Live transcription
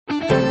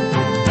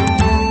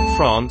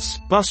France,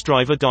 bus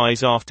driver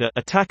dies after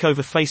attack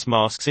over face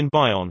masks in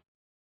Bayonne.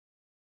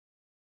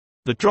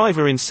 The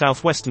driver in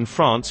southwestern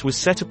France was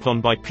set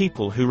upon by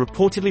people who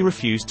reportedly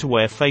refused to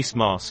wear face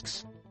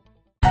masks.